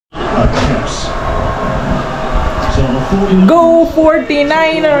Go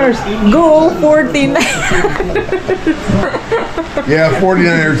 49ers! Go 49ers! Yeah,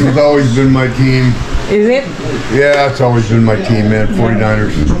 49ers has always been my team. Is it? Yeah, it's always been my team, man.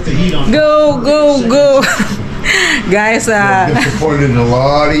 49ers. Go, go, go! Guys, disappointed in a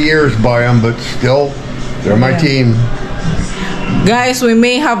lot of years by them, but still, they're my team. Guys, we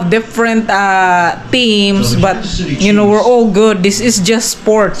may have different teams, but you know, we're all good. This is just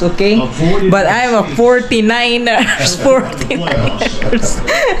sports, okay? But I'm a 49ers. 49ers.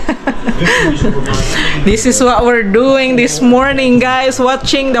 This is what we're doing this morning, guys,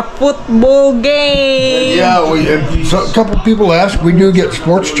 watching the football game. Yeah, a couple people ask, we do get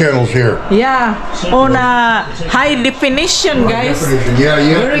sports channels here. Yeah, on high definition, guys. Yeah,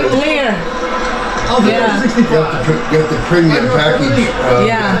 very clear. Yeah. Get the premium package.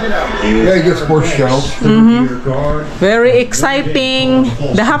 Yeah, you get sports channels. Very exciting.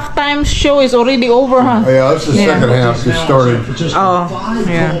 The halftime show is already over, huh? Yeah, that's the second half. Just started. Oh,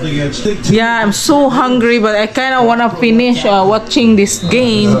 yeah. Yeah, I'm so hungry, but I kind of want to finish watching this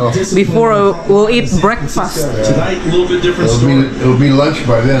game before we'll eat breakfast. It'll be lunch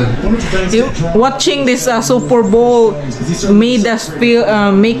by then. Watching this Super Bowl makes us feel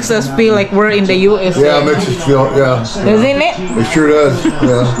like we're in the U.S. Yeah, it makes us feel, Doesn't it? It sure does,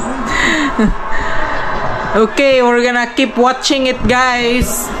 yeah. Okay, we're gonna keep watching it,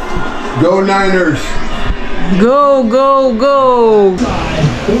 guys. Go Niners! Go, go, go!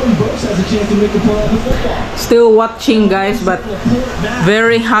 Still watching, guys, but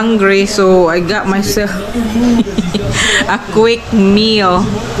very hungry, so I got myself a quick meal.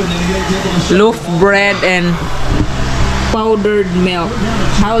 Loaf bread and powdered milk.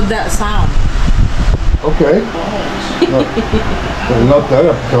 How's that sound? Okay. Not that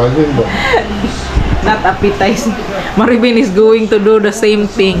appetizing, but... Not appetizing. Maribin is going to do the same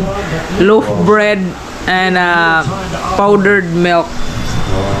thing. Loaf bread and powdered milk.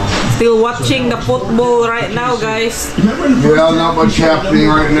 Still watching the football right now, guys. Yeah, not much happening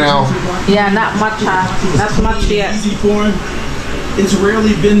right now. Yeah, not much, huh? Not much yet. It's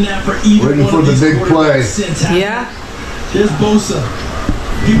rarely been that for either waiting for the big play. Yeah. Here's Bosa.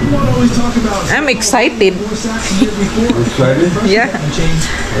 People won't always talk about. I'm excited. Excited? Yeah.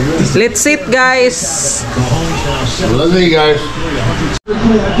 Let's sit, guys. Let's see, guys.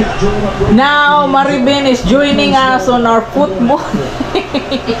 Now Maribin is joining us on our football.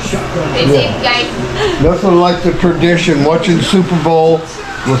 Nothing like the tradition, watching Super Bowl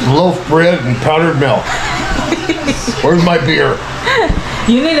with loaf bread and powdered milk. Where's my beer?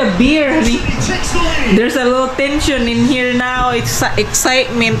 You need a beer. There's a little tension in here now. It's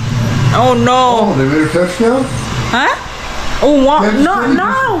excitement. Oh no. Oh, they made a touchdown? Huh? Oh wow. No,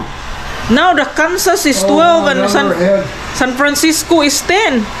 no. Now the Kansas is 12 and San Francisco is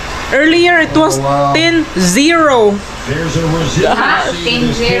 10. Earlier it was 10-0. There's a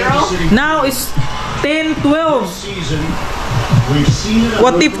resilience. 10-0. Now it's 10-12.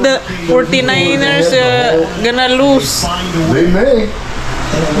 What if the 49ers gonna lose? They may.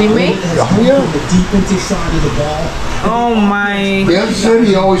 They may? Yeah. The defensive side of the ball. Oh my. Kansas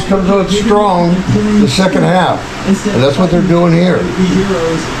City always comes out strong the second half. And that's what they're doing here.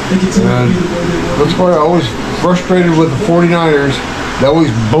 And that's why I was frustrated with the 49ers. They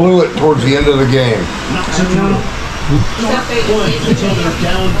always blew it towards the end of the game.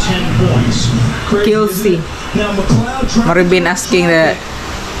 Kelsey. Maribin asking the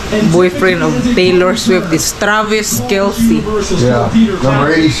boyfriend of Taylor Swift is Travis Kelsey. Yeah,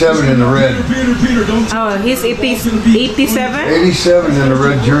 number 87 in the red. Oh, he's 87? 87 in the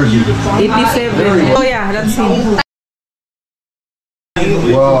red jersey. 87. Oh yeah, that's him.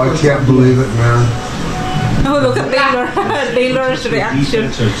 Well, I can't believe it, man. Oh, look at Taylor. Taylor's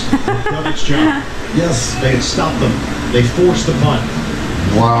reaction. Yes, they had stopped them. They forced the punt.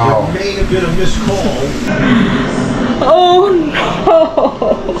 Wow. There may have been a missed call. Oh no!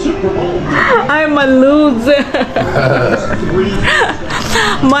 I'm a loser.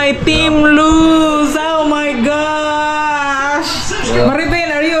 My team lose. Oh my gosh! Maribin,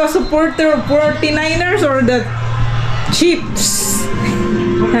 are you a supporter of 49ers or the Chiefs?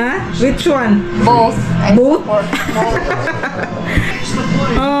 Huh? Which one? Both. Both?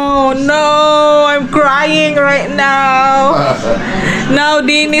 Oh no! I'm crying right now. Now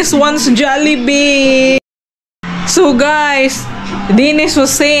Dennis wants Jollibee. So guys, Dennis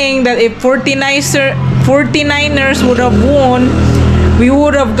was saying that if 49ers would have won, we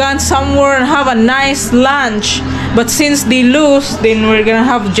would have gone somewhere and have a nice lunch. But since they lose, then we're gonna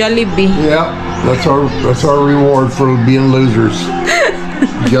have Jollibee. Yeah, that's our reward for being losers.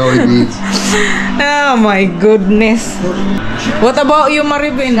 Jollibee. Oh my goodness. What about you,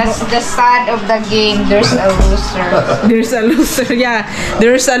 Maribin? That's the sad of the game. There's a loser. There's a loser. Yeah,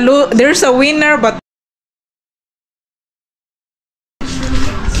 there's a winner, but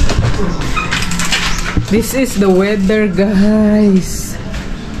this is the weather, guys.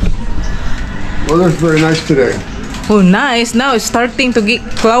 Weather's very nice today. Oh, nice. Now it's starting to get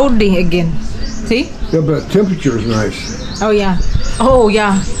cloudy again. See? Yeah, but temperature is nice. Oh yeah. Oh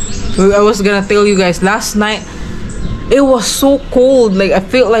yeah. I was gonna tell you guys, last night it was so cold. Like I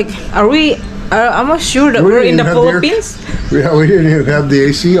feel like, I'm not sure that we're in the Philippines. Yeah, we didn't even have the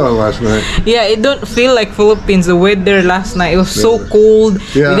AC on last night. Yeah, it don't feel like Philippines. The weather last night, it was so cold.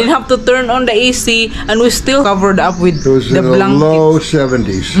 Yeah. We didn't have to turn on the AC, and we still covered up with It was the in the blankets. low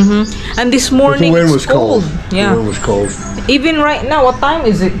 70s. And this But morning the wind it's was cold. Yeah. The wind was cold. Even right now, what time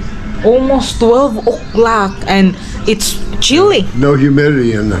is it? Almost 12 o'clock, and it's chilly. No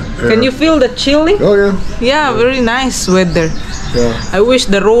humidity in the air. Can you feel the chilly? Oh yeah. Yeah, very nice weather. Yeah. I wish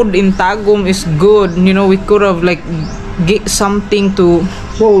the road in Tagum is good. You know, we could have like get something to.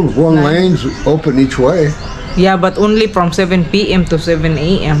 Well, one lane's open each way. Yeah, but only from 7 p.m. to 7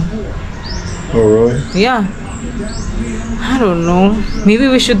 a.m. Oh really? Yeah. I don't know. Maybe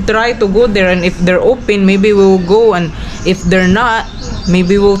we should try to go there, and if they're open, maybe we'll go, and if they're not,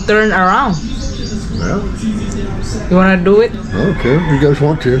 maybe we'll turn around. Yeah. You wanna do it? Okay, if you guys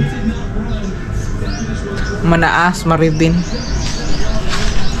want to. I'm gonna ask Maribin.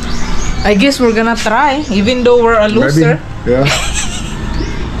 I guess we're gonna try, even though we're a loser. Maybe. Yeah.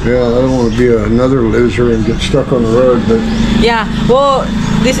 Yeah, I don't want to be another loser and get stuck on the road, but Yeah. Well,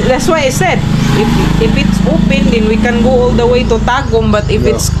 that's why I said if it's open, then we can go all the way to Tagum. But if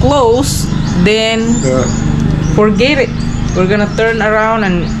Yeah. it's closed, then yeah. forget it. We're gonna turn around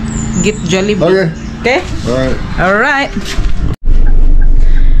and get Jollibee. Okay. Okay. All right. All right.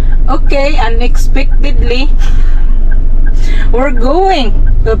 Okay. Unexpectedly, we're going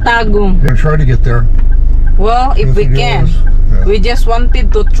to Tagum. Yeah, try to get there. Well, if we can. Yeah. We just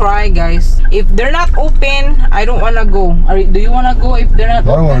wanted to try, guys. If they're not open, I don't wanna go. Do you wanna go if they're not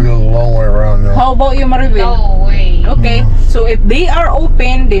I don't want open? to go the long way around now. How about you, Maribel? No way. Okay, so if they are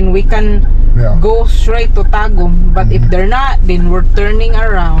open, then we can Yeah. go straight to Tagum. But if they're not, then we're turning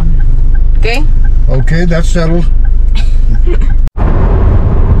around. Okay? Okay, that's settled.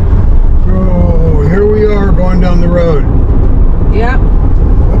 So here we are going down the road. Yeah.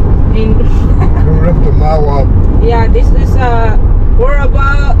 Coming up to Mawa. Yeah, this is we're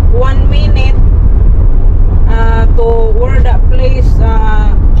about 1 minute to where that place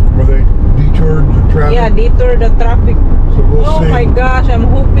Where they detoured the traffic. yeah, deter the traffic. So we'll Oh see. my gosh, I'm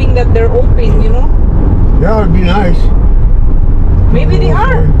hoping that they're open, you know? Yeah, it'd be nice. Maybe they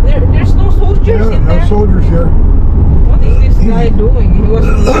are. There's no soldiers Yeah, in no there. soldiers here. What is this guy doing? He was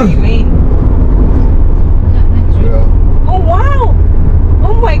in the lane. Yeah. Oh wow!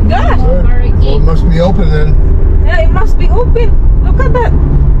 Oh my gosh! Right. Well, it must be open then. Yeah, it must be open. Look at that.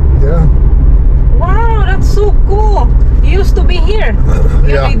 Yeah. Wow, that's so cool. You used to be here. Yeah,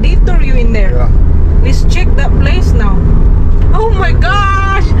 Yeah. they detour you in there. Yeah. Let's check that place now. Oh my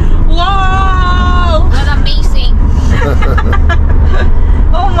gosh! Wow! What amazing.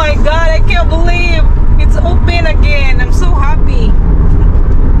 Oh my god, I can't believe it's open again. I'm so happy.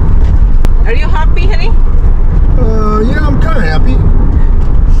 Are you happy, honey? Yeah, I'm kind of happy.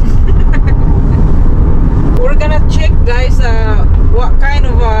 We're gonna check, guys, what kind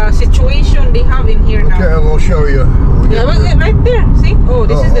of situation they have in here now. Okay, we'll show you. when we Yeah, get well, there. right there. See? Oh,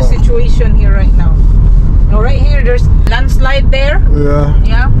 this is the Oh. situation here right now. Now, right here, there's landslide there. Yeah.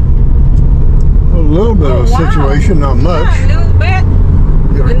 Yeah. A little bit of a Oh, wow. situation, not much. Yeah, a little bit.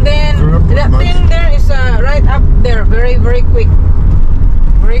 Yeah, And then not that much. thing there is right up there. Very, very quick.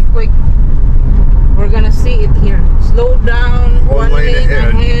 Very quick. We're gonna see it here. Slow down. One lane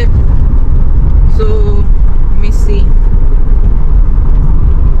ahead. So, let me see.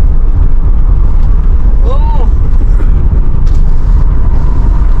 Oh,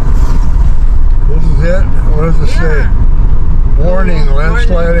 This is it. What does it say? yeah. Warning,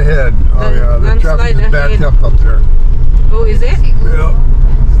 landslide ahead. Oh yeah, the traffic is Landslide backed ahead. up there. Oh, is it? Yeah.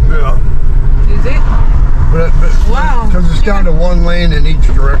 Yeah. Is it? But Wow. because it's down to one lane in each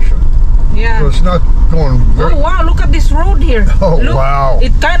direction, so Yeah. it's not going very. Oh wow, look at this road here. Oh, Look, wow.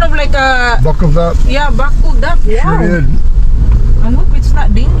 It kind of like a, Buckled up. yeah, buckled up. Wow. Sure did. I hope it's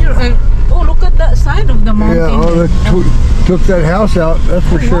not dangerous. Oh, look at that side of the mountain. Yeah. Oh, that took that house out. That's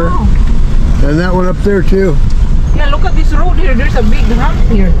for sure. Wow. And that one up there too. Yeah, look at this road here. There's a big hump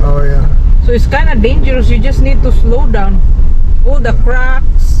here. Oh yeah. So it's kind of dangerous. You just need to slow down. All the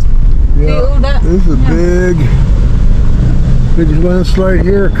cracks. See Yeah. all that? This is a Yeah. big. Big landslide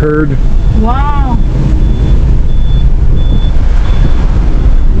here occurred. Wow.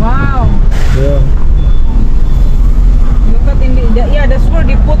 Wow. Yeah. Look at yeah, that's where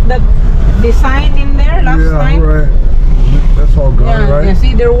they put that design in there last time. Right. That's all gone, Yeah, right? yeah,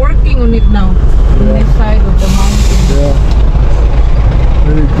 see, they're working on it now. On this side of the mountain. Yeah.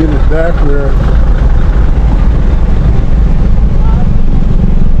 Then they get it back there.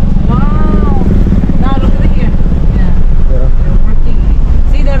 Wow. Now look at here. Yeah. Yeah. They're working.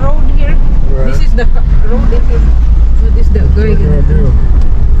 See the road here? Right. This is the road that is. What is the going? What do I do?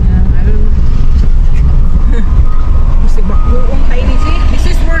 Yeah, I don't know. See, this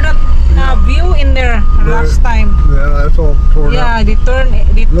is where that view in there last time. Yeah, that's all torn Yeah, up. they tore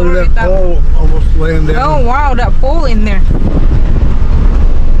Look it at that up. pole almost laying down. Oh wow, that pole in there.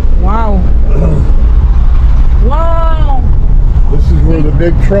 Wow. Wow. This is where the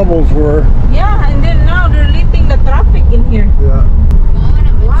big troubles were. Yeah, and then now they're letting the traffic in here. Yeah.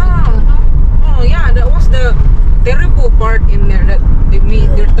 Wow. Oh yeah, that was the terrible part in there that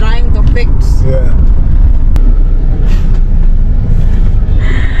they're trying to fix. Yeah.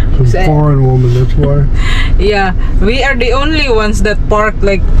 Some foreign woman, that's why. Yeah, we are the only ones that park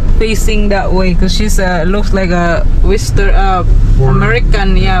like facing that way because she's looks like a Western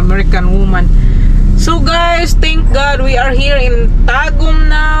American, yeah, American woman. So guys, thank God we are here in Tagum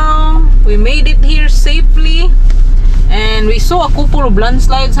now. We made it here safely. And we saw a couple of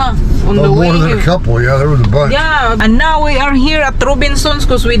landslides, huh? On the way More than here. a couple, yeah, there was a bunch. Yeah, and now we are here at Robinson's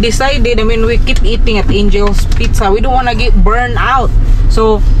because we decided, I mean, we keep eating at Angel's Pizza. We don't want to get burned out.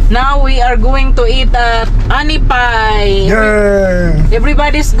 So now we are going to eat at Ani Pie. Yay!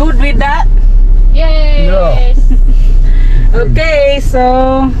 Everybody's good with that? Yes. Okay,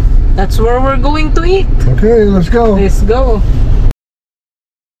 so that's where we're going to eat. Okay, let's go. Let's go.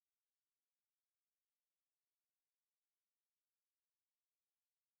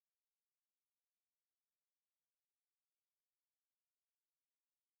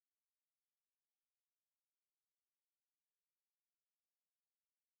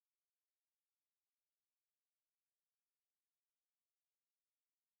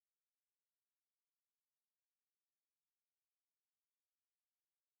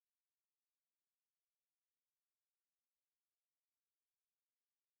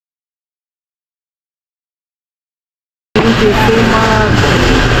 Thank you so much.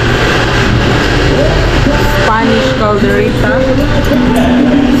 Spanish caldereta.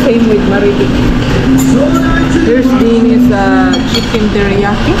 Same with Maribik. Here's Dean's chicken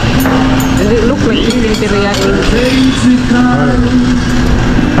teriyaki. Does it look like chicken teriyaki?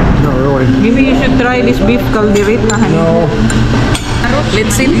 Not really. Maybe you should try this beef caldereta, honey. No.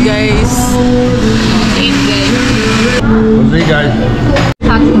 Let's eat, guys. Eat, guys. Let's see, guys.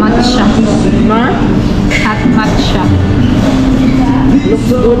 Hot matcha. Ma? Hot matcha. Looks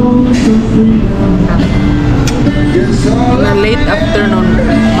good. In a late afternoon,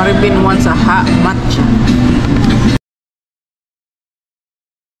 Maribin wants a hot matcha.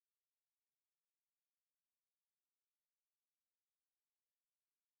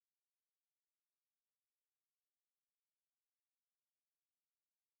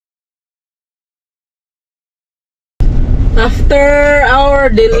 After our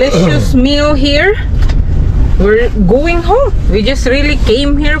delicious meal here, we're going home. We just really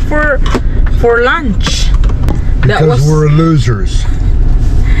came here for lunch. Because we're losers.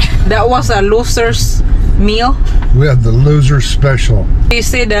 That was a loser's meal. We had the loser special. They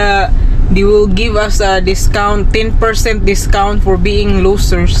said they will give us a discount, 10% discount for being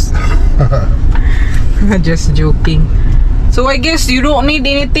losers. Just joking. So I guess you don't need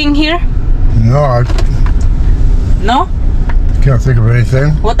anything here? No, I No? can't think of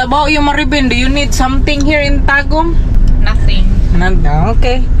anything. What about you, Maribin? Do you need something here in Tagum? Nothing. No,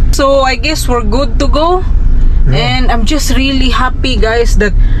 okay. So I guess we're good to go. Yeah. And I'm just really happy, guys,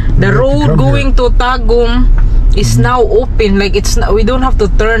 that the have to road come going to Tagum is now open. Like we don't have to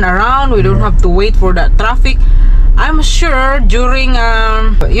turn around. We don't have to wait for that traffic. I'm sure during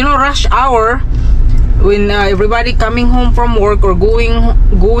rush hour, when everybody coming home from work or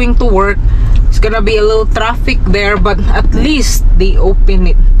going to work, it's gonna be a little traffic there, but at least they open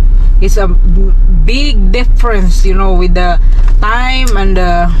it. It's a big difference, with the time and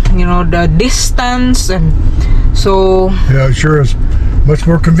the distance, and so Yeah, it sure is much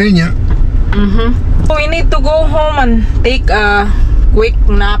more convenient. So we need to go home and take a quick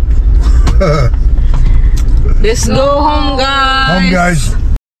nap. Let's go home, guys. Home, guys.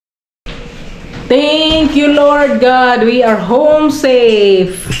 Thank you, Lord God. We are home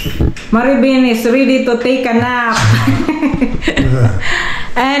safe. Maribin is ready to take a nap.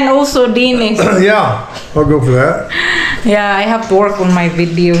 And also Dean is. Yeah, I'll go for that. Yeah, I have to work on my I'm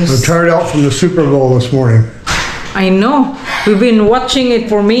videos. tired out from the Super Bowl this morning. I know. We've been watching it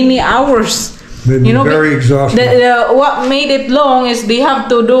for many hours. Been very exhausted. What made it long is they have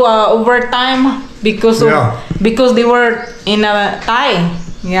to do overtime because of Yeah. because they were in a tie.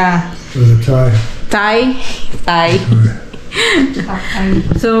 Yeah, There's a tie. tie.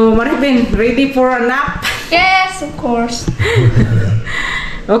 So Maribin, ready for a nap? Yes, of course.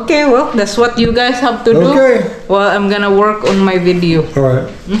 Okay, well that's what you guys have to do. Okay. Well, I'm gonna work on my video. All right.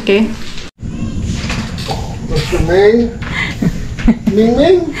 Okay. Mr. Ming? Ming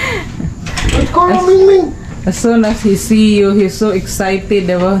Ming? What's going on, Ming Ming? As soon as he see you, he's so excited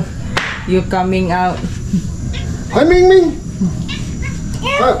about you coming out. Hi, Ming Ming.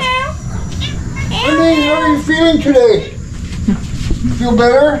 Hi. Hi, Ming. How are you feeling today? Feel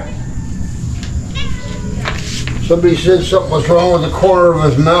better? Somebody said something was wrong with the corner of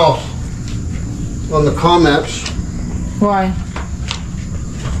his mouth on the comments. Why?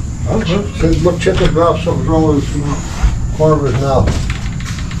 I don't know. Said, look, check his mouth. Something's wrong with his corner of his mouth.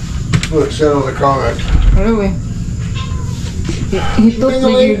 That's what it said on the comment. Really? He thought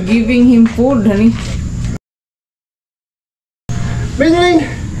that you're giving him food, honey. Ming Ming!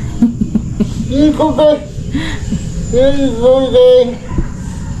 Here you go, guy. There you go, guy.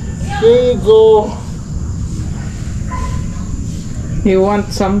 There you go. He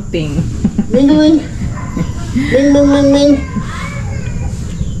wants something. Ming Ming! Ming Ming Ming Ming!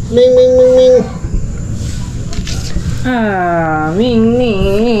 Ming Ming Ming Ming! Ah, Ming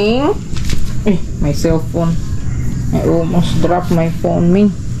Ming. Eh, my cell phone. I almost dropped my phone,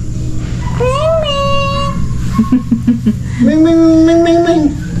 Ming. Ming Ming Ming Ming Ming!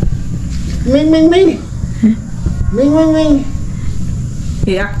 Ming Ming Ming! Ming Ming Ming!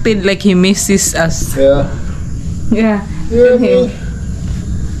 He acted like he misses us. Yeah. Yeah. Yeah, Tell him. Ming.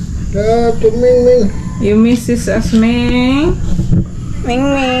 Yeah, to Ming Ming. You misses us, Ming. Ming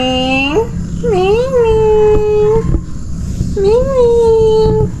Ming. Ming Ming. Ming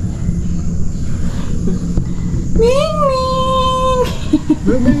Ming. Ming Ming.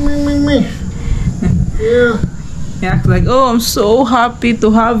 Ming Ming Ming Ming Ming! Yeah. He acts like, oh, I'm so happy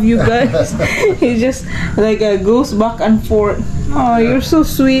to have you guys. He just like goes back and forth. Oh, you're so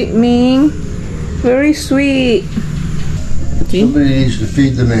sweet, Ming. Very sweet. See? Somebody needs to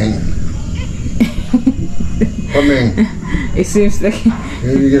feed the Ming. Come in. It seems like You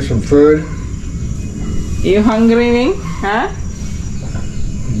need to get some food. you hungry, Ming? Huh?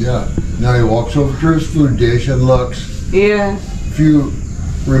 Yeah. Now he walks over to his food dish and looks. Yeah. A few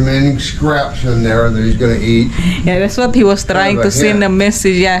remaining scraps in there that he's gonna eat. Yeah, that's what he was trying Kind to of a send a hint.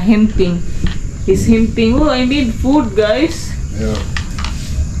 message. Yeah, hinting. He's hinting, oh, I need food, guys. Yeah.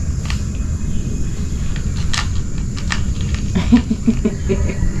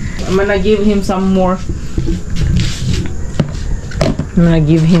 I'm gonna give him some more. I'm gonna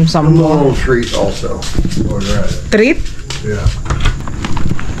give him some A more. little treat also. While you're at it. Treat? Yeah.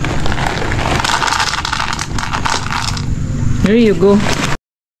 There you go.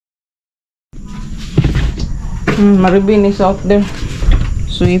 Maribin is out there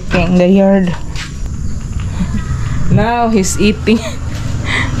sweeping the yard. Now he's eating.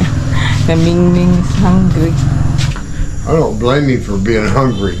 The Ming Ming is hungry. I don't blame you for being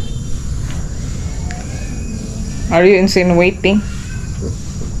hungry. Are you insinuating?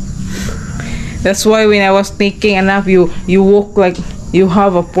 That's why when I was taking a nap, you woke like you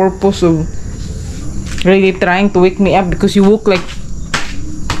have a purpose of really trying to wake me up because you woke like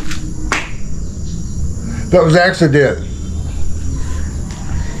That was accident.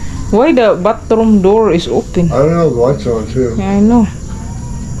 why the bathroom door is open. I don't know, the light's on too. Yeah, I know.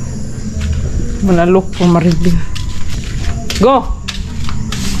 I'm gonna look for Maribin. Go!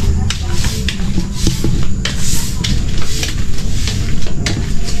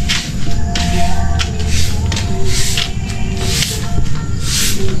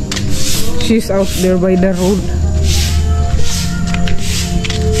 She's out there by the road.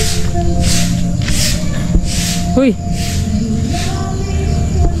 Huy!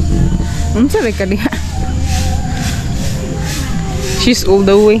 Unsa ka diha? She's all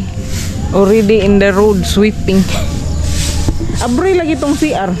the way. Already in the road sweeping. Abroy lagi tong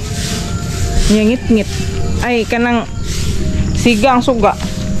CR. Ngit-ngit. Ay kanang sigang suga.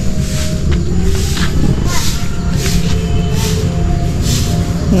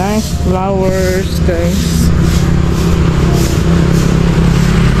 Nice flowers, guys.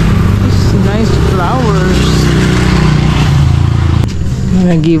 Nice flowers. I'm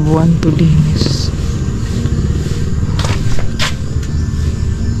gonna give one to Dennis.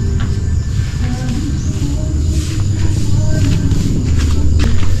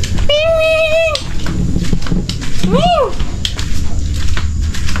 Meow.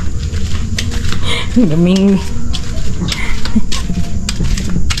 Gaming.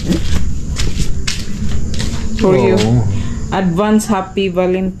 For you. Advance happy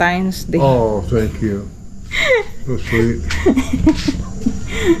Valentine's Day. Oh, thank you. So sweet.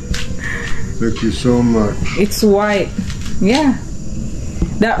 Thank you so much. It's white. Yeah.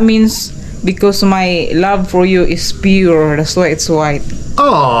 That means because my love for you is pure. That's why it's white.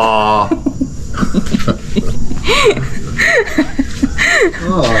 Aww.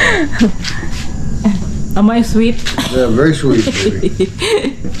 Oh. Am I sweet? Yeah, very sweet, baby.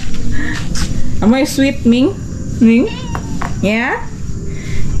 Am I sweet, Ming? Ming? Yeah?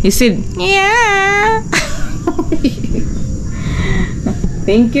 He said, yeah.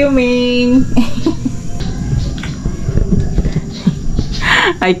 Thank you, Ming.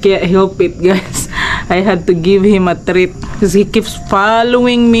 I can't help it, guys. I had to give him a treat because he keeps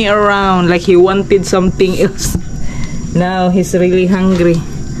following me around like he wanted something else. Now he's really hungry.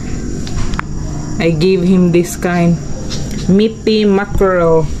 I gave him this kind. Meaty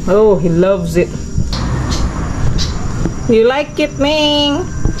mackerel. Oh, he loves it. You like it, Ming?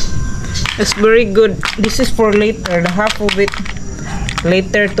 It's very good. This is for later. The half of it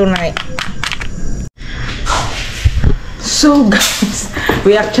later tonight. So guys,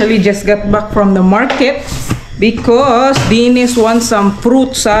 we actually just got back from the market because Dennis wants some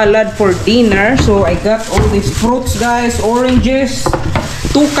fruit salad for dinner. So I got all these fruits, guys. Oranges,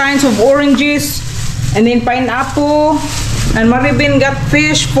 2 kinds of oranges, and then pineapple. And Maribin got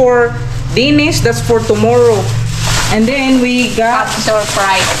fish for Dennis. That's for tomorrow. And then we got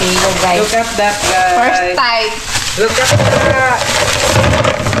Surprise to you guys. look at that, guys. First time. Look at that.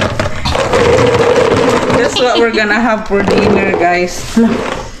 That's what we're gonna have for dinner, guys.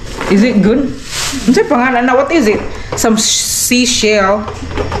 Is it good? What is it? Some seashell.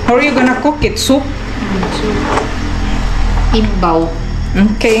 How are you gonna cook it? Soup? Imbaw.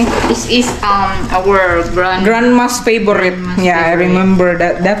 Okay. This is our Grandma's favorite. Yeah, I remember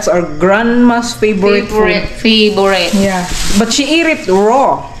that. That's our grandma's favorite food. favorite. Yeah. But she eat it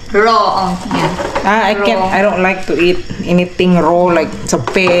raw. Raw. Yeah. I can't. I don't like to eat anything raw, like some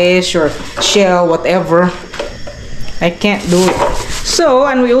fish or shell, whatever. I can't do it. So,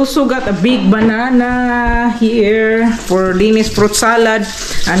 and we also got a big banana here for Dennis fruit salad,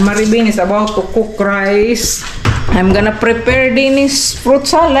 and Maribin is about to cook rice. I'm gonna prepare Dennis fruit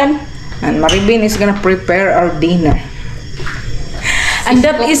salad, and Maribin is gonna prepare our dinner. And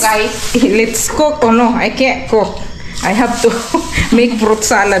that cook, is, guys. let's cook. Oh no, I can't cook. I have to make fruit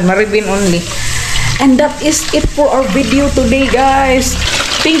salad, Maribin only. And that is it for our video today, guys.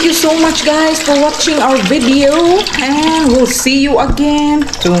 Thank you so much, guys, for watching our video, and we'll see you again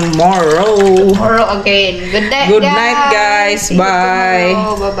tomorrow. Tomorrow again. Good night, Good night, guys. See you Bye.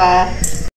 tomorrow. Bye-bye.